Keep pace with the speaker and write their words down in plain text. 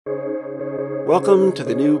Welcome to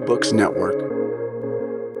the New Books Network.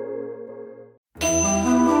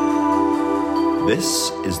 This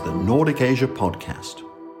is the Nordic Asia Podcast.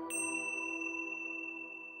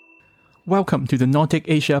 Welcome to the Nordic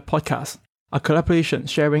Asia Podcast, a collaboration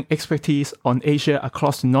sharing expertise on Asia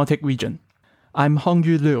across the Nordic region. I'm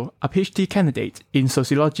Hongyu Liu, a PhD candidate in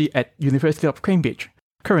sociology at University of Cambridge,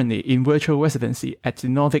 currently in virtual residency at the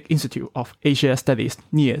Nordic Institute of Asia Studies,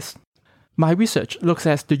 NIAS. My research looks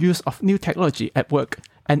at the use of new technology at work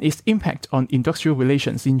and its impact on industrial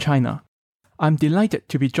relations in China. I'm delighted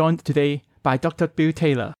to be joined today by Dr. Bill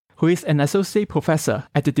Taylor, who is an associate professor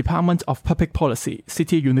at the Department of Public Policy,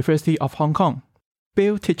 City University of Hong Kong.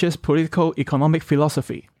 Bill teaches political economic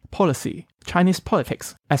philosophy, policy, Chinese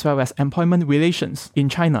politics, as well as employment relations in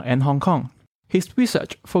China and Hong Kong. His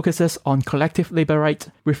research focuses on collective labor rights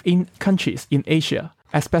within countries in Asia,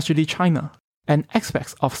 especially China, and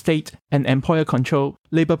aspects of state and employer control,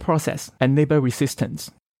 labor process, and labor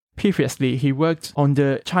resistance. Previously, he worked on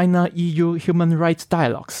the China-EU human rights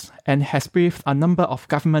dialogues and has briefed a number of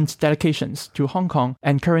government delegations to Hong Kong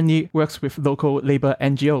and currently works with local labor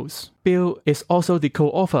NGOs. Bill is also the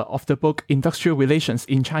co-author of the book Industrial Relations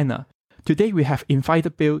in China. Today, we have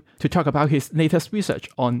invited Bill to talk about his latest research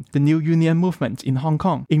on the new union movement in Hong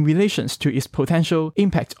Kong in relation to its potential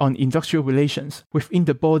impact on industrial relations within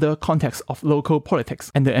the broader context of local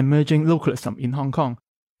politics and the emerging localism in Hong Kong.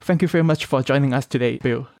 Thank you very much for joining us today,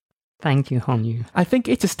 Bill. Thank you, Hongyu. I think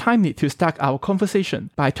it is timely to start our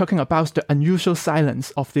conversation by talking about the unusual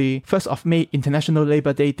silence of the 1st of May International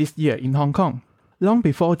Labour Day this year in Hong Kong. Long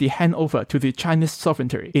before the handover to the Chinese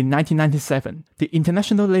sovereignty in 1997, the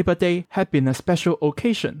International Labour Day had been a special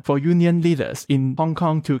occasion for union leaders in Hong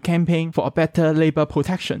Kong to campaign for a better labour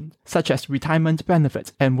protection, such as retirement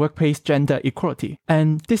benefits and workplace gender equality.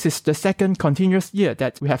 And this is the second continuous year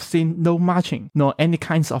that we have seen no marching nor any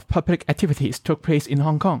kinds of public activities took place in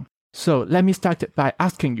Hong Kong. So let me start by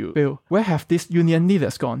asking you, Bill, where have these union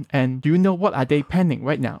leaders gone, and do you know what are they planning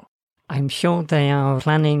right now? I'm sure they are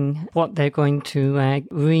planning what they're going to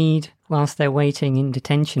read whilst they're waiting in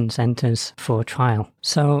detention centres for trial.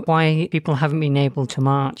 So why people haven't been able to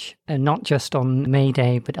march, not just on May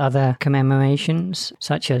Day, but other commemorations,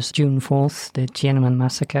 such as June 4th, the Tiananmen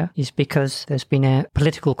massacre, is because there's been a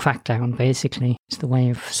political crackdown, basically, is the way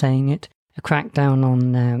of saying it. A crackdown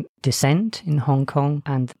on dissent in Hong Kong,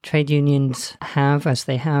 and trade unions have, as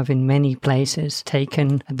they have in many places,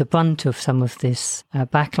 taken the brunt of some of this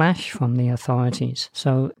backlash from the authorities.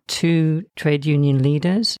 So 2 trade union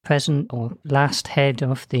leaders, present or last head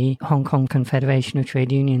of the Hong Kong Confederation of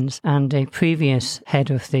Trade Unions and a previous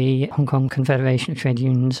head of the Hong Kong Confederation of Trade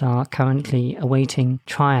Unions, are currently awaiting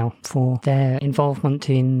trial for their involvement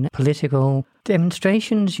in political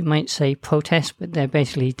demonstrations, you might say protests, but they're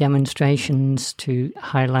basically demonstrations to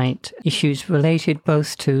highlight issues related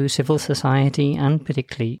both to civil society and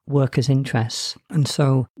particularly workers' interests. And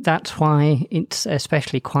so that's why it's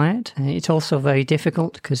especially quiet. It's also very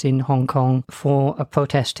difficult because in Hong Kong, for a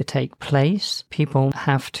protest to take place, people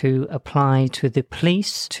have to apply to the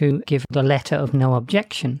police to give the letter of no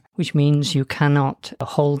objection, which means you cannot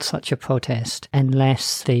hold such a protest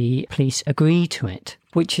unless the police agree to it,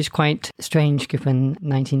 which is quite strange given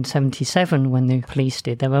 1977 when the police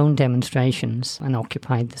did their own demonstrations and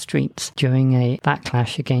occupied the streets during a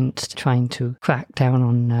backlash against trying to crack down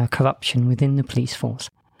on corruption within the police force.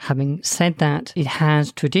 Having said that, it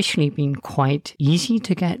has traditionally been quite easy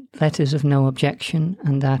to get letters of no objection,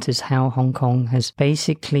 and that is how Hong Kong has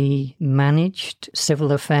basically managed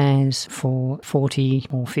civil affairs for 40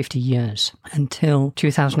 or 50 years, until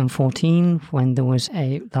 2014 when there was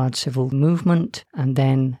a large civil movement, and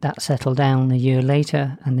then that settled down a year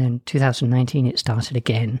later, and then 2019 it started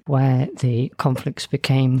again, where the conflicts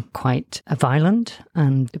became quite violent,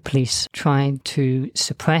 and the police tried to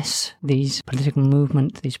suppress these political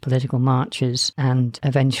movements, these political marches, and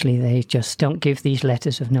eventually they just don't give these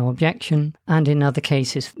letters of no objection. And in other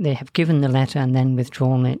cases, they have given the letter and then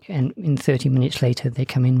withdrawn it, and in 30 minutes later, they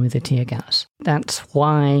come in with a tear gas. That's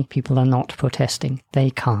why people are not protesting. They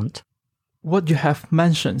can't. What you have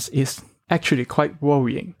mentioned is actually quite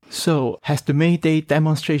worrying. So, has the May Day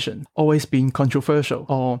demonstration always been controversial?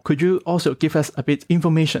 Or could you also give us a bit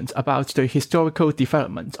information about the historical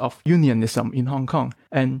development of unionism in Hong Kong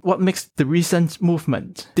and what makes the recent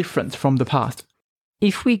movement different from the past?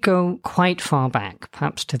 If we go quite far back,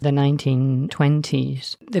 perhaps to the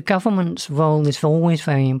 1920s, the government's role is always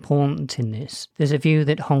very important in this. There's a view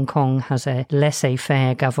that Hong Kong has a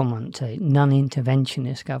laissez-faire government, a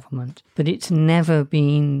non-interventionist government, but it's never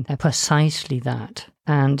been precisely that.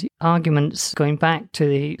 And arguments going back to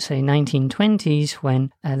the, say, 1920s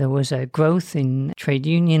when there was a growth in trade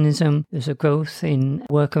unionism, there was a growth in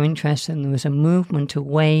worker interest, and there was a movement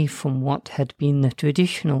away from what had been the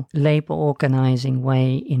traditional labour organising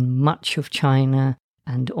way in much of China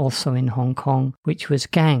and also in Hong Kong, which was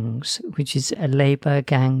gangs, which is a labour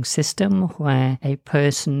gang system where a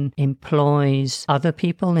person employs other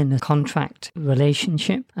people in a contract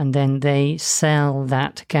relationship and then they sell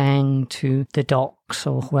that gang to the docks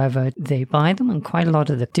or whoever they buy them. And quite a lot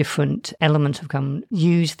of the different elements of government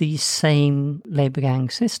use the same labour gang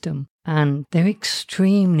system. And they're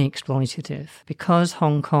extremely exploitative because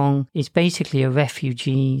Hong Kong is basically a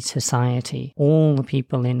refugee society. All the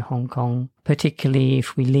people in Hong Kong, particularly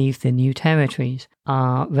if we leave the new territories,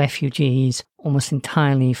 are refugees almost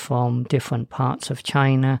entirely from different parts of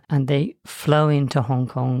China, and they flow into Hong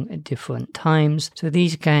Kong at different times. So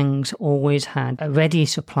these gangs always had a ready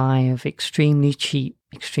supply of extremely cheap,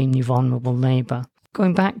 extremely vulnerable labour.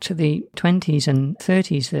 Going back to the 20s and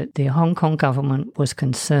 30s, that the Hong Kong government was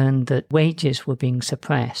concerned that wages were being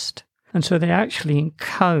suppressed. And so they actually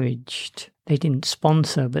encouraged, they didn't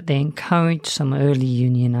sponsor, but they encouraged some early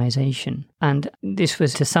unionization. And this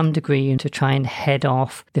was to some degree to try and head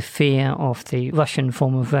off the fear of the Russian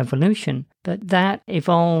form of revolution. But that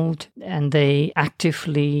evolved and they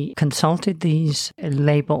actively consulted these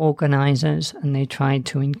labour organisers and they tried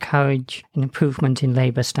to encourage an improvement in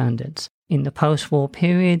labour standards. In the post-war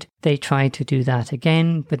period, they tried to do that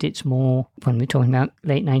again, but it's more, when we're talking about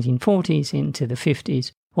late 1940s into the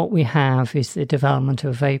 50s, what we have is the development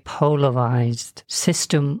of a very polarized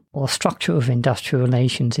system or structure of industrial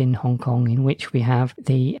relations in Hong Kong, in which we have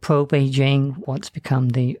the pro-Beijing, what's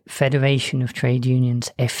become the Federation of Trade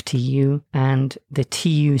Unions, FTU, and the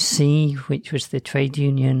TUC, which was the Trade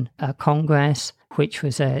Union Congress, which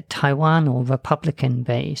was a Taiwan or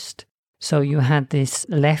Republican-based. So you had this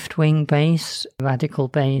left-wing base, radical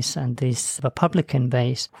base, and this Republican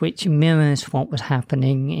base, which mirrors what was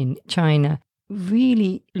happening in China.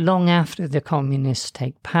 Really long after the communists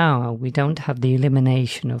take power, we don't have the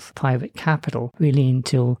elimination of private capital really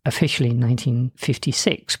until officially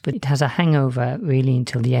 1956, but it has a hangover really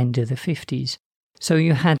until the end of the 50s. So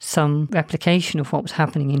you had some replication of what was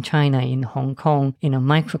happening in China in Hong Kong in a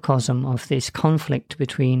microcosm of this conflict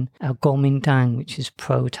between Kuomintang, which is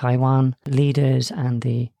pro-Taiwan leaders, and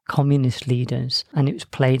the communist leaders. And it was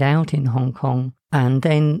played out in Hong Kong. And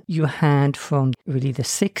then you had from really the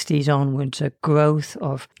 60s onwards a growth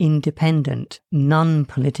of independent,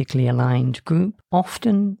 non-politically aligned group,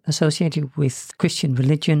 often associated with Christian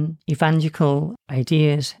religion, evangelical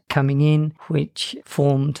ideas coming in, which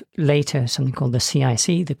formed later something called the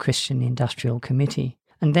CIC, the Christian Industrial Committee.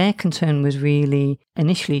 And their concern was really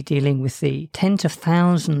initially dealing with the tens of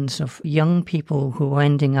thousands of young people who were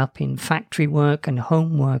ending up in factory work and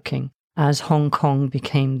home working, as Hong Kong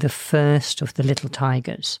became the first of the little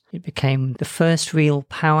tigers. It became the first real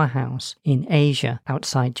powerhouse in Asia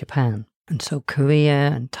outside Japan. And so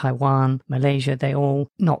Korea and Taiwan, Malaysia, they all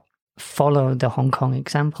not follow the Hong Kong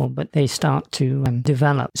example, but they start to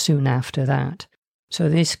develop soon after that. So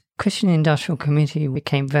this Christian Industrial Committee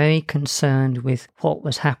became very concerned with what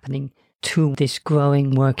was happening to this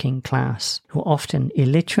growing working class, who were often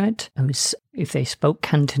illiterate. If they spoke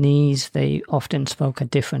Cantonese, they often spoke a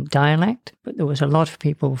different dialect. But there was a lot of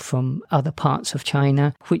people from other parts of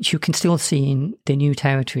China, which you can still see in the new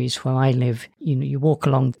territories where I live. You walk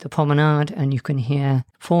along the promenade and you can hear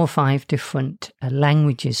 4 or 5 different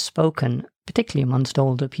languages spoken, particularly amongst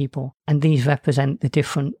older people. And these represent the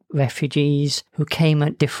different refugees who came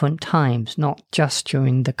at different times, not just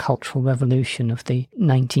during the Cultural Revolution of the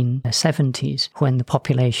 1970s, when the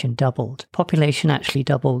population doubled. Population actually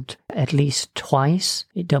doubled at least twice.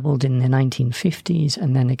 It doubled in the 1950s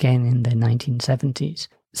and then again in the 1970s.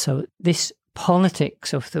 So this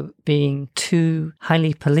politics of the being 2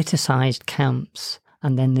 highly politicized camps,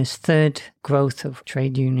 and then this third growth of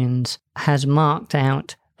trade unions, has marked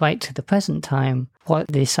out right to the present time what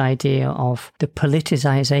this idea of the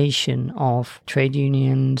politicization of trade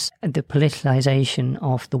unions, the politicization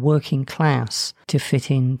of the working class to fit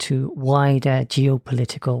into wider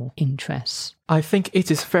geopolitical interests. I think it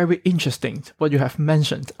is very interesting what you have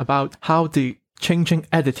mentioned about how the changing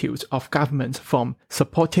attitudes of government from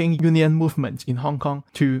supporting union movements in Hong Kong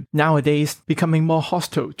to nowadays becoming more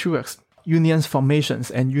hostile towards unions formations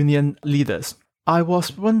and union leaders. I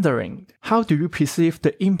was wondering, how do you perceive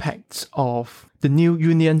the impacts of the new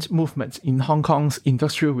union movement in Hong Kong's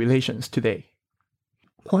industrial relations today?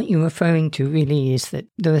 What you're referring to really is that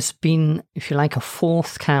there has been, if you like, a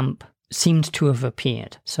 4th camp seemed to have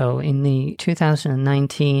appeared. So in the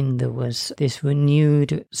 2019, there was this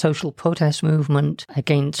renewed social protest movement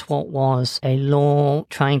against what was a law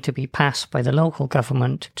trying to be passed by the local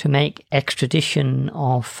government to make extradition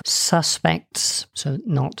of suspects, so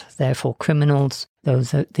not therefore criminals,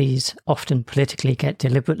 these often politically get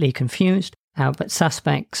deliberately confused, but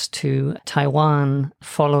suspects to Taiwan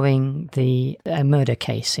following a murder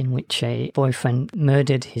case in which a boyfriend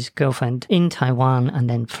murdered his girlfriend in Taiwan and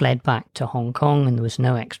then fled back to Hong Kong, and there was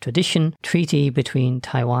no extradition treaty between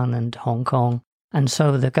Taiwan and Hong Kong. And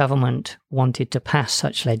so the government wanted to pass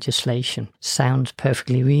such legislation. Sounds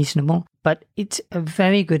perfectly reasonable, but it's a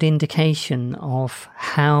very good indication of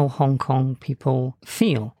how Hong Kong people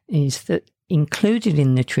feel, is that included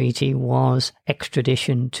in the treaty was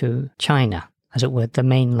extradition to China, as it were, the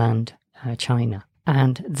mainland China.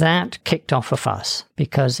 And that kicked off a fuss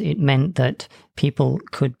because it meant that people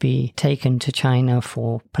could be taken to China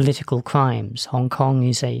for political crimes. Hong Kong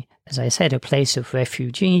is as I said, a place of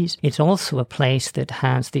refugees. It's also a place that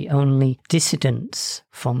has the only dissidents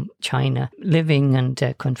from China living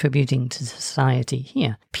and contributing to society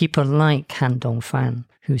here. People like Han Dongfan,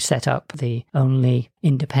 who set up the only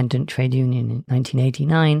independent trade union in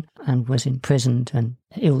 1989 and was imprisoned and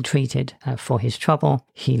ill-treated for his trouble.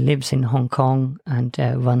 He lives in Hong Kong and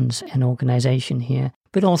runs an organization here,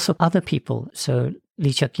 but also other people. So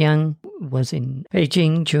Lee Chuk-young was in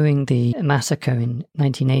Beijing during the massacre in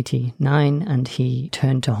 1989, and he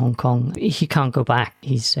turned to Hong Kong. He can't go back.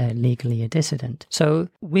 He's legally a dissident. So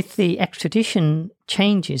with the extradition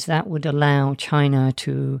changes, that would allow China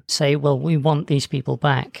to say, well, we want these people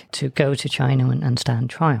back to go to China and stand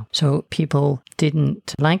trial. So people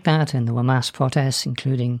didn't like that, and there were mass protests,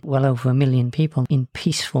 including well over 1 million people in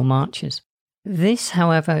peaceful marches. This,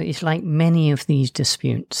 however, is like many of these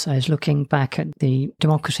disputes. I was looking back at the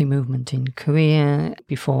democracy movement in Korea.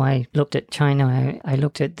 Before I looked at China, I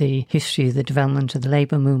looked at the history of the development of the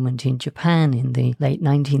labor movement in Japan in the late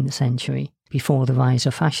 19th century, before the rise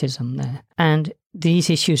of fascism there. And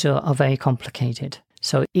these issues are very complicated.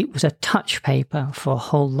 So it was a touch paper for a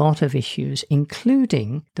whole lot of issues,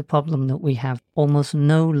 including the problem that we have almost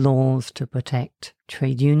no laws to protect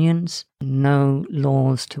trade unions, no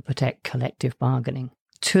laws to protect collective bargaining.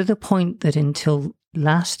 To the point that until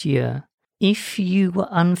last year, if you were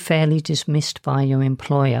unfairly dismissed by your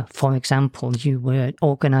employer, for example, you were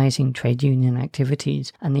organizing trade union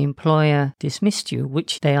activities and the employer dismissed you,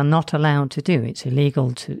 which they are not allowed to do, it's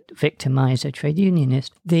illegal to victimize a trade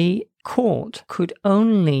unionist, the court could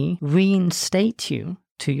only reinstate you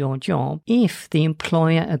to your job if the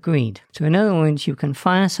employer agreed. So in other words, you can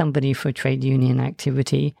fire somebody for trade union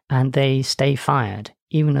activity and they stay fired,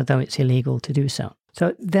 even though it's illegal to do so.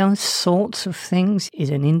 So those sorts of things is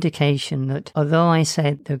an indication that although I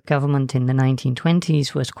said the government in the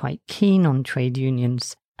 1920s was quite keen on trade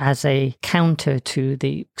unions as a counter to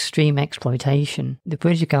the extreme exploitation, the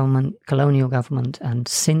British government, colonial government, and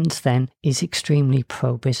since then is extremely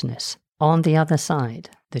pro-business. On the other side,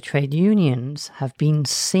 the trade unions have been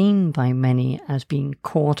seen by many as being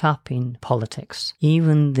caught up in politics.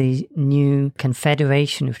 Even the new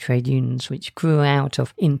Confederation of Trade Unions, which grew out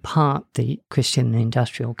of, in part, the Christian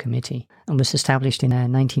Industrial Committee and was established in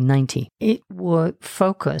 1990, it were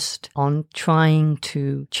focused on trying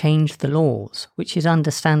to change the laws, which is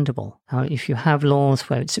understandable. Now, if you have laws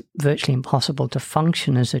where it's virtually impossible to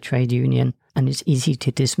function as a trade union, and it's easy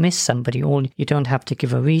to dismiss somebody, you don't have to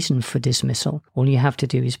give a reason for dismissal. All you have to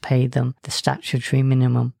do is pay them the statutory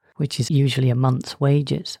minimum, which is usually a month's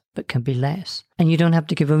wages, but can be less. And you don't have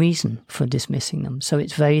to give a reason for dismissing them. So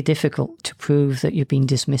it's very difficult to prove that you've been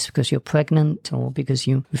dismissed because you're pregnant or because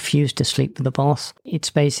you refuse to sleep with the boss. It's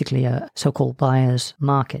basically a so-called buyer's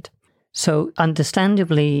market. So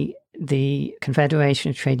understandably, the Confederation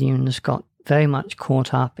of Trade Unions got very much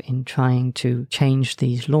caught up in trying to change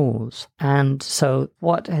these laws. And so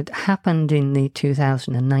what had happened in the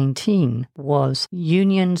 2019 was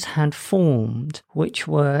unions had formed which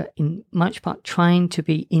were in much part trying to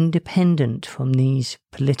be independent from these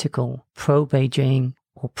political pro-Beijing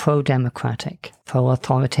or pro-democratic,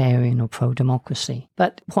 pro-authoritarian or pro-democracy.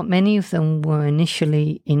 But what many of them were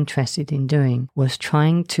initially interested in doing was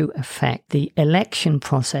trying to affect the election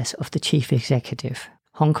process of the chief executive.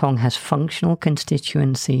 Hong Kong has functional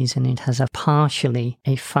constituencies and it has partially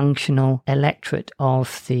a functional electorate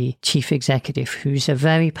of the chief executive, who's a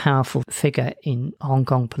very powerful figure in Hong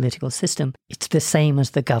Kong political system. It's the same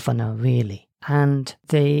as the governor, really. And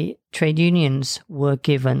the trade unions were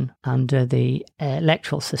given, under the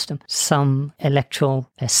electoral system, some electoral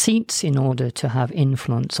seats in order to have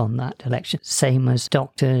influence on that election, same as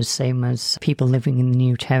doctors, same as people living in the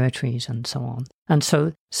new territories and so on. And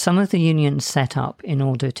so some of the unions set up in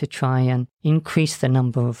order to try and increase the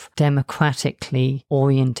number of democratically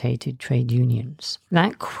orientated trade unions.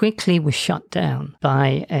 That quickly was shut down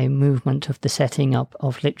by a movement of the setting up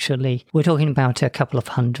of literally, we're talking about a couple of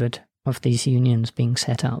hundred of these unions being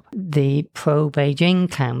set up. The pro-Beijing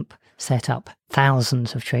camp set up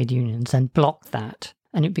thousands of trade unions and blocked that.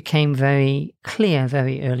 And it became very clear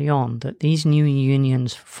very early on that these new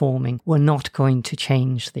unions forming were not going to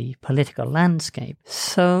change the political landscape.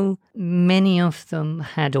 So many of them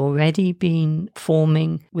had already been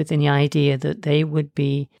forming with the idea that they would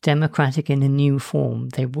be democratic in a new form.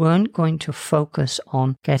 They weren't going to focus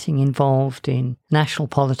on getting involved in national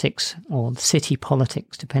politics or city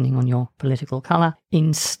politics, depending on your political colour.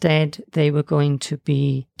 Instead, they were going to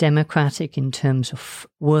be democratic in terms of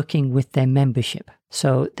working with their membership.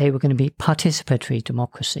 So they were going to be participatory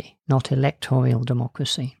democracy, not electoral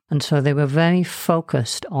democracy. And so they were very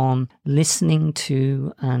focused on listening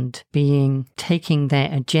to and taking their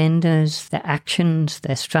agendas, their actions,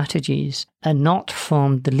 their strategies, and not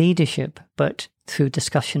from the leadership, but through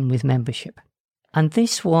discussion with membership. And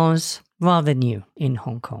this was rather new in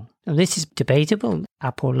Hong Kong. Now, this is debatable.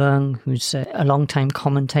 Apple Leung, who's a long-time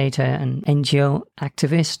commentator and NGO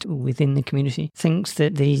activist within the community, thinks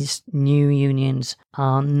that these new unions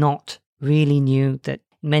are not really new, that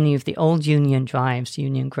many of the old union drives,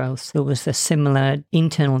 union growth, there was a similar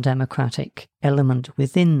internal democratic element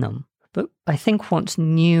within them. But I think what's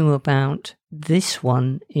new about this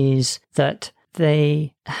one is that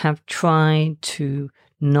they have tried to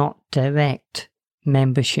not direct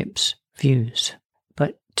membership's views,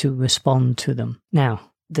 but to respond to them.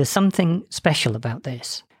 Now, there's something special about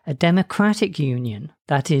this. A democratic union,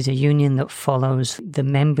 that is a union that follows the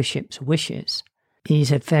membership's wishes,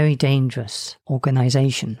 is a very dangerous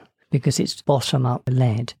organization because it's bottom-up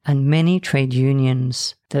led. And many trade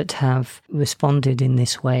unions that have responded in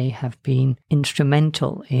this way have been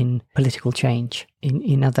instrumental in political change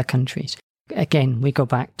in other countries. Again, we go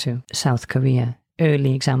back to South Korea.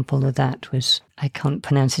 Early example of that was, I can't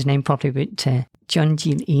pronounce his name properly, but Jeon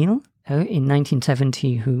Jil-il in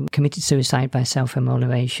 1970, who committed suicide by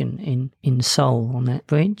self-immolation in Seoul on that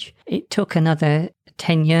bridge. It took another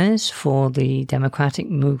 10 years for the democratic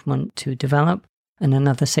movement to develop and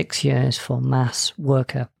another 6 years for mass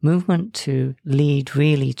worker movement to lead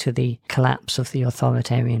really to the collapse of the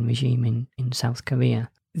authoritarian regime in South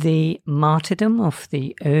Korea. The martyrdom of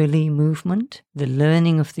the early movement, the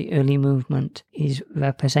learning of the early movement is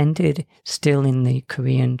represented still in the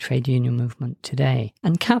Korean trade union movement today.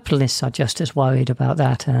 And capitalists are just as worried about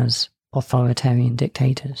that as authoritarian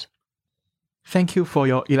dictators. Thank you for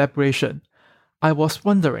your elaboration. I was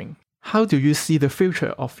wondering, how do you see the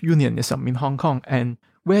future of unionism in Hong Kong and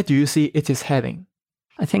where do you see it is heading?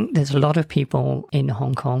 I think there's a lot of people in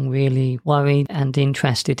Hong Kong really worried and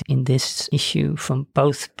interested in this issue from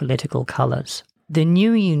both political colours. The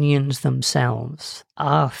new unions themselves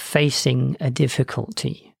are facing a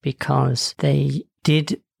difficulty because they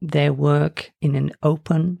did their work in an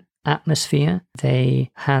open atmosphere.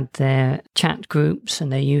 They had their chat groups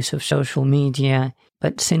and their use of social media.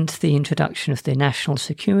 But since the introduction of the national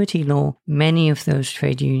security law, many of those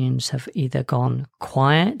trade unions have either gone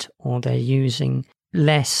quiet or they're using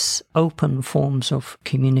less open forms of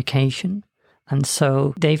communication. And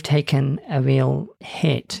so they've taken a real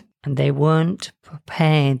hit and they weren't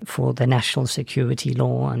prepared for the national security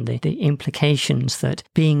law and the implications that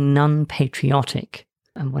being non-patriotic,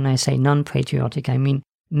 and when I say non-patriotic, I mean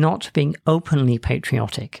not being openly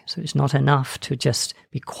patriotic. So it's not enough to just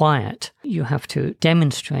be quiet. You have to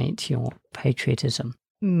demonstrate your patriotism.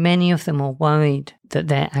 Many of them are worried that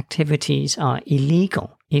their activities are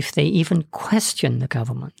illegal if they even question the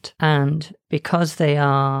government. And because they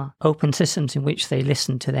are open systems in which they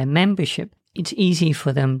listen to their membership, it's easy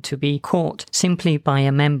for them to be caught simply by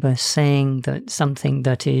a member saying that something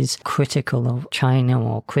that is critical of China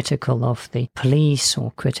or critical of the police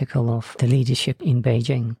or critical of the leadership in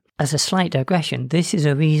Beijing. As a slight digression, this is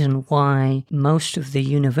a reason why most of the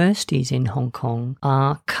universities in Hong Kong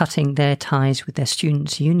are cutting their ties with their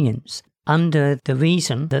students' unions, under the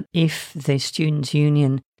reason that if the students'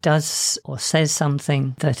 union does or says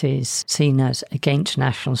something that is seen as against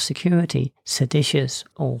national security, seditious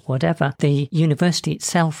or whatever, the university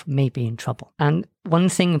itself may be in trouble. And one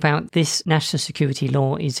thing about this national security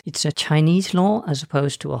law is it's a Chinese law as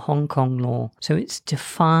opposed to a Hong Kong law. So it's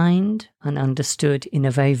defined and understood in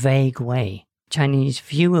a very vague way. Chinese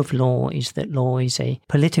view of law is that law is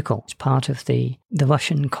it's part of the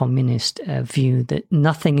Russian communist view that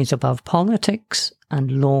nothing is above politics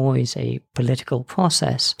and law is a political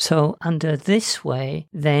process. So under this way,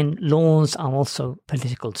 then laws are also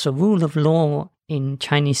political. So rule of law in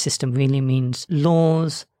Chinese system really means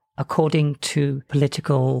laws according to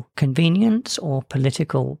political convenience or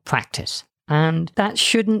political practice. And that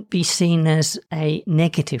shouldn't be seen as a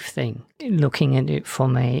negative thing, looking at it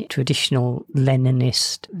from a traditional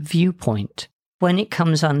Leninist viewpoint. When it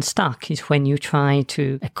comes unstuck is when you try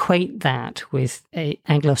to equate that with an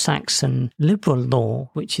Anglo-Saxon liberal law,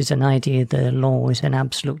 which is an idea that a law is an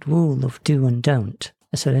absolute rule of do and don't,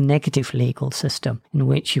 a sort of negative legal system in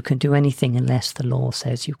which you can do anything unless the law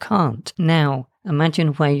says you can't. Now, imagine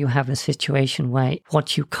where you have a situation where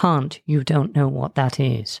what you can't, you don't know what that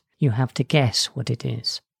is. You have to guess what it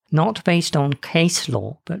is. Not based on case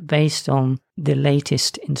law, but based on the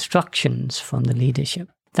latest instructions from the leadership.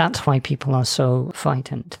 That's why people are so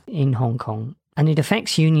frightened in Hong Kong. And it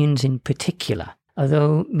affects unions in particular.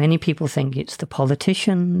 Although many people think it's the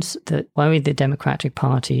politicians that worry the Democratic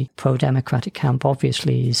Party, pro-democratic camp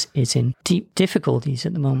obviously is in deep difficulties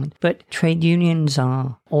at the moment. But trade unions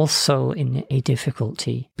are also in a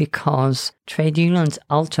difficulty because trade unions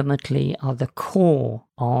ultimately are the core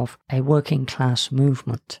of a working class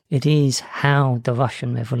movement. It is how the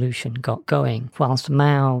Russian Revolution got going. Whilst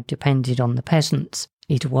Mao depended on the peasants,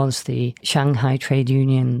 it was the Shanghai trade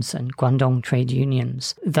unions and Guangdong trade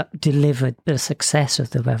unions that delivered the success of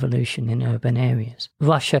the revolution in urban areas.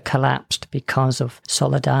 Russia collapsed because of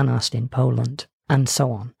Solidarność in Poland, and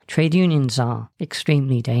so on. Trade unions are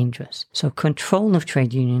extremely dangerous. So control of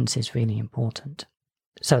trade unions is really important.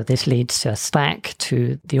 So this leads us back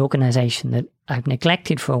to the organization that I've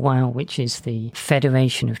neglected for a while, which is the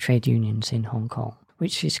Federation of Trade Unions in Hong Kong,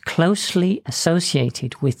 which is closely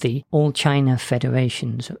associated with the All China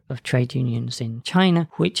Federations of Trade Unions in China,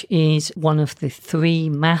 which is one of the three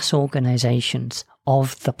mass organizations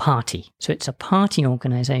of the party. So it's a party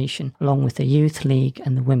organization along with the Youth League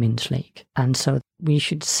and the Women's League. And so we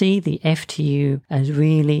should see the FTU as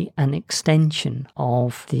really an extension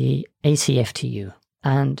of the ACFTU.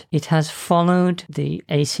 And it has followed the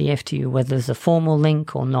ACFTU, whether there's a formal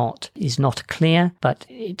link or not is not clear, but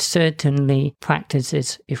it certainly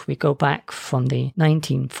practices, if we go back from the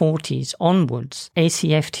 1940s onwards,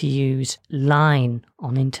 ACFTU's line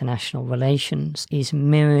on international relations is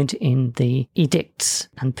mirrored in the edicts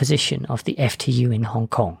and position of the FTU in Hong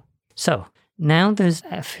Kong. So now there's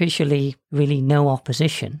officially really no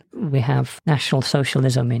opposition. We have National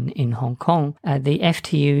Socialism in Hong Kong. The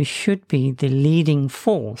FTU should be the leading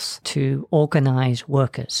force to organize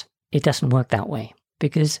workers. It doesn't work that way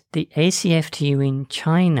because the ACFTU in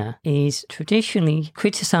China is traditionally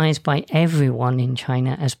criticized by everyone in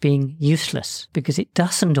China as being useless because it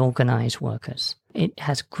doesn't organize workers. It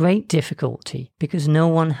has great difficulty because no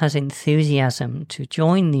one has enthusiasm to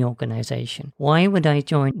join the organization. Why would I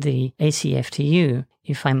join the ACFTU?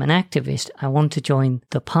 If I'm an activist, I want to join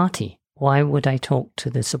the party. Why would I talk to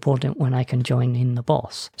the subordinate when I can join in the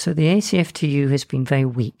boss? So the ACFTU has been very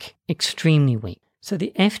weak, extremely weak. So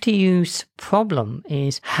the FTU's problem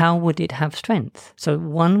is how would it have strength? So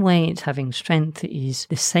one way it's having strength is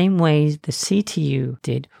the same way the CTU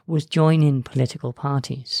did, was join in political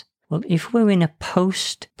parties. Well, if we're in a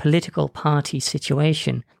post-political party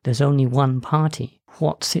situation, there's only one party.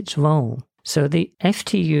 What's its role? So the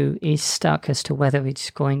FTU is stuck as to whether it's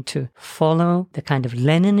going to follow the kind of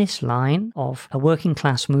Leninist line of a working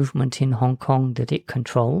class movement in Hong Kong that it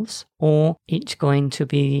controls, or it's going to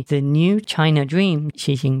be the new China dream,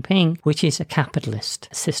 Xi Jinping, which is a capitalist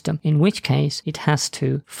system, in which case it has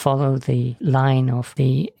to follow the line of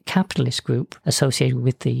the capitalist group associated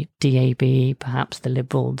with the DAB, perhaps the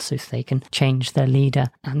Liberals, if they can change their leader.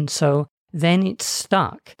 And so then it's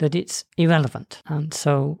stuck that it's irrelevant. And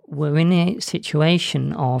so we're in a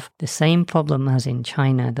situation of the same problem as in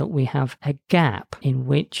China, that we have a gap in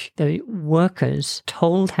which the workers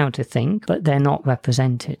told how to think, but they're not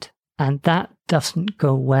represented. And that doesn't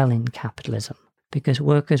go well in capitalism, because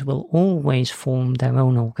workers will always form their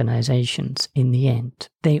own organizations in the end.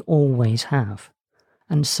 They always have.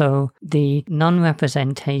 And so the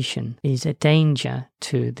non-representation is a danger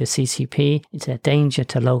to the CCP, it's a danger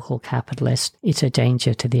to local capitalists, it's a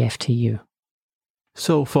danger to the FTU.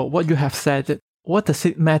 So for what you have said, what does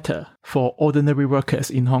it matter for ordinary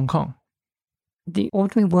workers in Hong Kong? The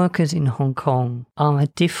ordinary workers in Hong Kong are a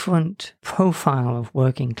different profile of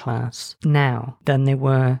working class now than they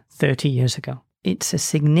were 30 years ago. It's a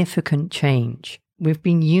significant change. We've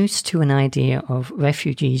been used to an idea of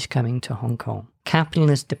refugees coming to Hong Kong. capital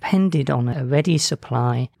is depended on a ready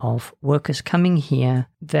supply of workers coming here,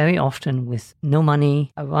 very often with no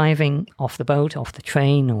money, arriving off the boat, off the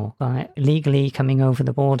train, or illegally coming over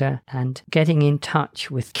the border, and getting in touch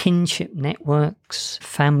with kinship networks,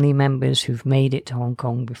 family members who've made it to Hong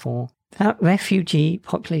Kong before. That refugee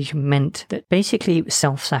population meant that basically it was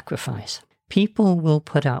self-sacrifice. People will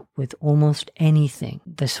put up with almost anything.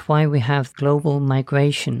 That's why we have global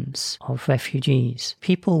migrations of refugees.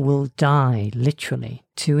 People will die, literally,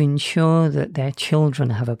 to ensure that their children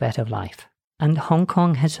have a better life. And Hong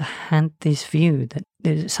Kong has had this view that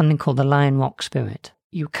there's something called the Lion Rock spirit.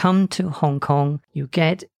 You come to Hong Kong, you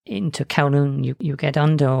get into Kowloon, you get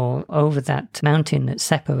under or over that mountain that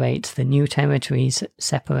separates the new territories, that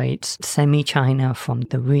separates semi-China from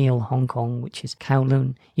the real Hong Kong, which is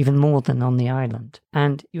Kowloon, even more than on the island.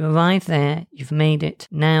 And you arrive there, you've made it,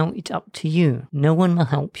 now it's up to you. No one will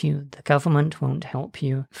help you, the government won't help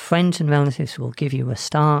you, friends and relatives will give you a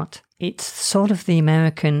start. It's sort of the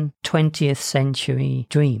American 20th century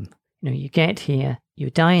dream. You get here, you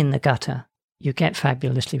die in the gutter, you get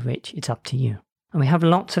fabulously rich, it's up to you. And we have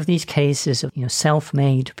lots of these cases of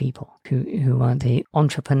self-made people who are the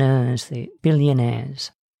entrepreneurs, the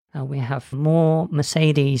billionaires. We have more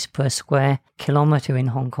Mercedes per square kilometre in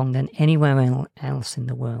Hong Kong than anywhere else in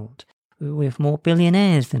the world. We have more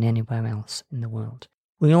billionaires than anywhere else in the world.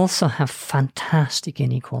 We also have fantastic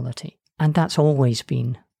inequality, and that's always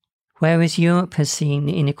been. Whereas Europe has seen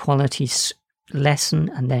inequalities lessen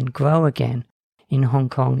and then grow again, in Hong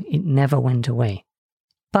Kong it never went away.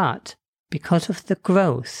 But because of the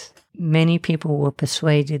growth, many people were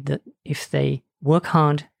persuaded that if they work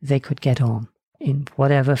hard, they could get on in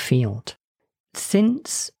whatever field.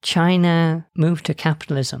 Since China moved to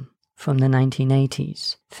capitalism from the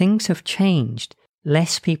 1980s, things have changed.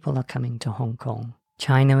 Less people are coming to Hong Kong.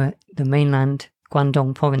 China, the mainland,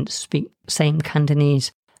 Guangdong province, speak same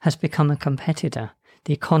Cantonese, has become a competitor.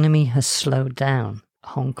 The economy has slowed down.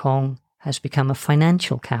 Hong Kong has become a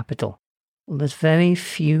financial capital. Well, there's very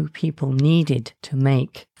few people needed to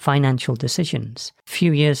make financial decisions. A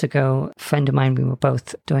few years ago, a friend of mine, we were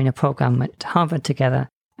both doing a program at Harvard together,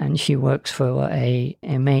 and she works for a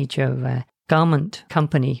major garment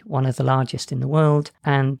company, one of the largest in the world,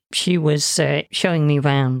 and she was showing me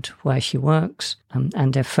around where she works,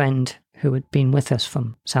 and a friend who had been with us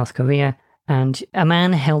from South Korea, and a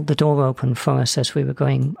man held the door open for us as we were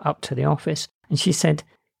going up to the office, and she said,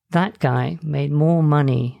 "That guy made more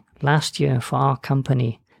money last year for our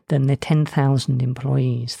company than the 10,000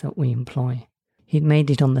 employees that we employ." He'd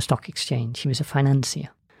made it on the stock exchange. He was a financier.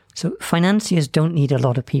 So financiers don't need a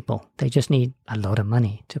lot of people. They just need a lot of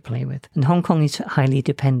money to play with. And Hong Kong is highly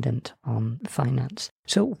dependent on finance.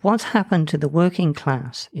 So what's happened to the working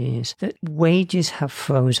class is that wages have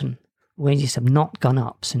frozen. Wages have not gone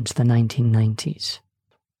up since the 1990s.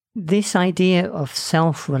 This idea of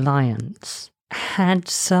self-reliance had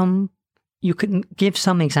some. You could give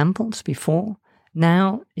some examples before.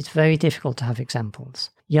 Now it's very difficult to have examples.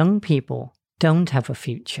 Young people don't have a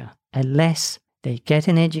future unless they get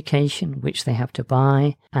an education, which they have to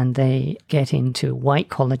buy, and they get into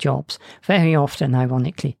white-collar jobs, very often,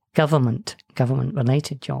 ironically,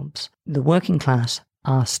 government-related jobs. The working class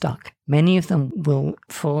are stuck. Many of them will,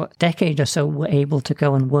 for a decade or so, were able to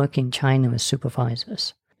go and work in China as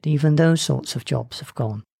supervisors. Even those sorts of jobs have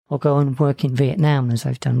gone. Or go and work in Vietnam, as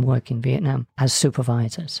I've done work in Vietnam, as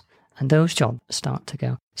supervisors. And those jobs start to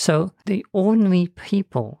go. So the ordinary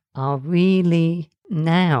people are really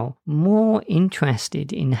now more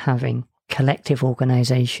interested in having collective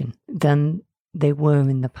organization than they were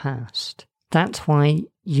in the past. That's why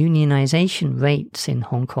unionization rates in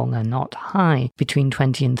Hong Kong are not high, between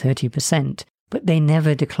 20 and 30%, but they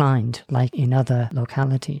never declined like in other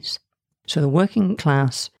localities. So the working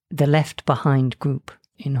class, the left behind group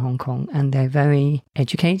in Hong Kong, and they're very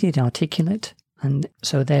educated, articulate, and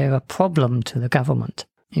so they're a problem to the government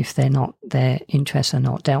if their interests are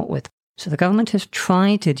not dealt with. So the government has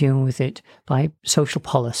tried to deal with it by social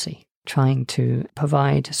policy, trying to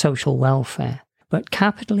provide social welfare. But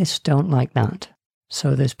capitalists don't like that.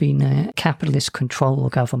 So there's been a capitalist control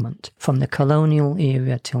government from the colonial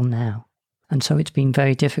era till now. And so it's been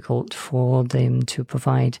very difficult for them to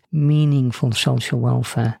provide meaningful social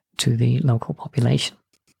welfare to the local population.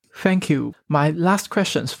 Thank you. My last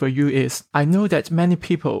question for you is, I know that many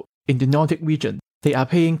people in the Nordic region, they are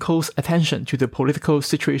paying close attention to the political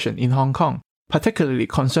situation in Hong Kong, particularly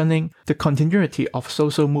concerning the continuity of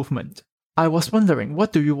social movement. I was wondering,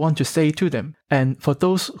 what do you want to say to them? And for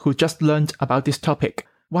those who just learned about this topic,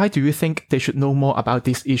 why do you think they should know more about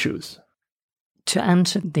these issues? To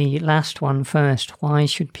answer the last one first, why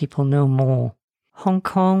should people know more? Hong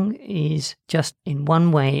Kong is just in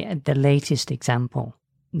one way the latest example.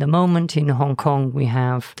 The moment in Hong Kong we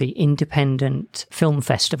have the Independent Film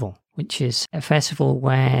Festival, which is a festival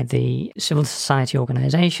where the civil society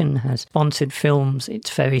organisation has sponsored films.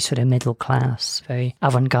 It's very sort of middle class, very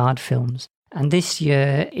avant-garde films. And this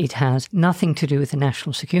year it has nothing to do with the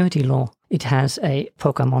national security law. It has a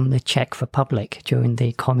program on the Czech Republic during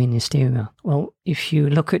the communist era. Well, if you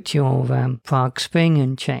look at your Prague Spring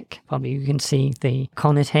in Czech, probably you can see the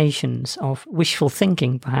connotations of wishful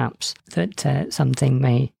thinking, perhaps, that something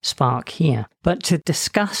may spark here. But to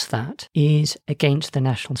discuss that is against the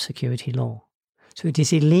national security law. So it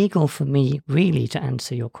is illegal for me, really, to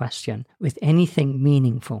answer your question with anything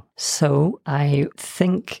meaningful. So I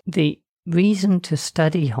think the reason to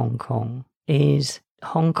study Hong Kong is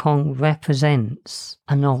Hong Kong represents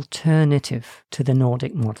an alternative to the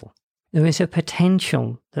Nordic model. There is a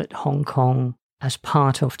potential that Hong Kong, as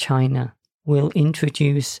part of China, will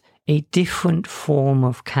introduce a different form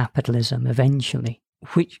of capitalism eventually,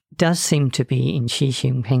 which does seem to be in Xi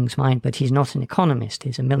Jinping's mind, but he's not an economist,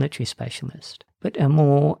 he's a military specialist, but a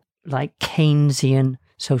more like Keynesian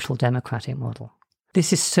social democratic model.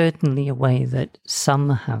 This is certainly a way that some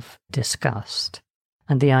have discussed,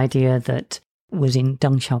 and the idea that was in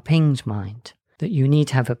Deng Xiaoping's mind, that you need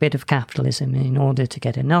to have a bit of capitalism in order to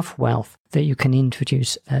get enough wealth that you can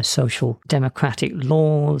introduce social democratic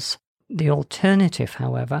laws. The alternative,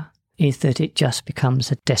 however, is that it just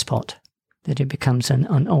becomes a despot, that it becomes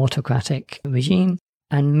an autocratic regime.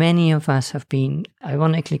 And many of us have been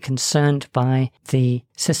ironically concerned by the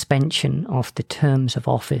suspension of the terms of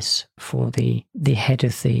office for the head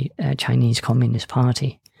of the Chinese Communist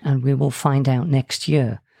Party. And we will find out next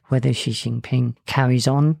year whether Xi Jinping carries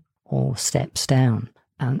on or steps down.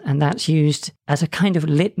 And that's used as a kind of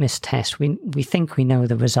litmus test. We think we know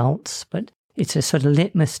the results, but it's a sort of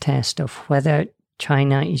litmus test of whether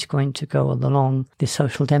China is going to go along the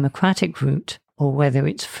social democratic route or whether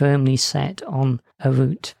it's firmly set on a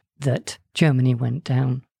route that Germany went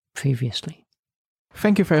down previously.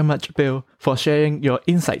 Thank you very much, Bill, for sharing your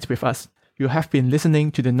insights with us. You have been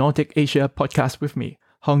listening to the Nordic Asia podcast with me,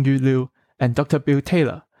 Hongyu Liu, and Dr. Bill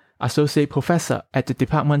Taylor, Associate Professor at the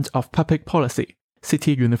Department of Public Policy,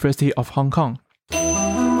 City University of Hong Kong. You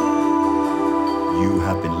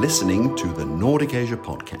have been listening to the Nordic Asia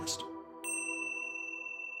podcast.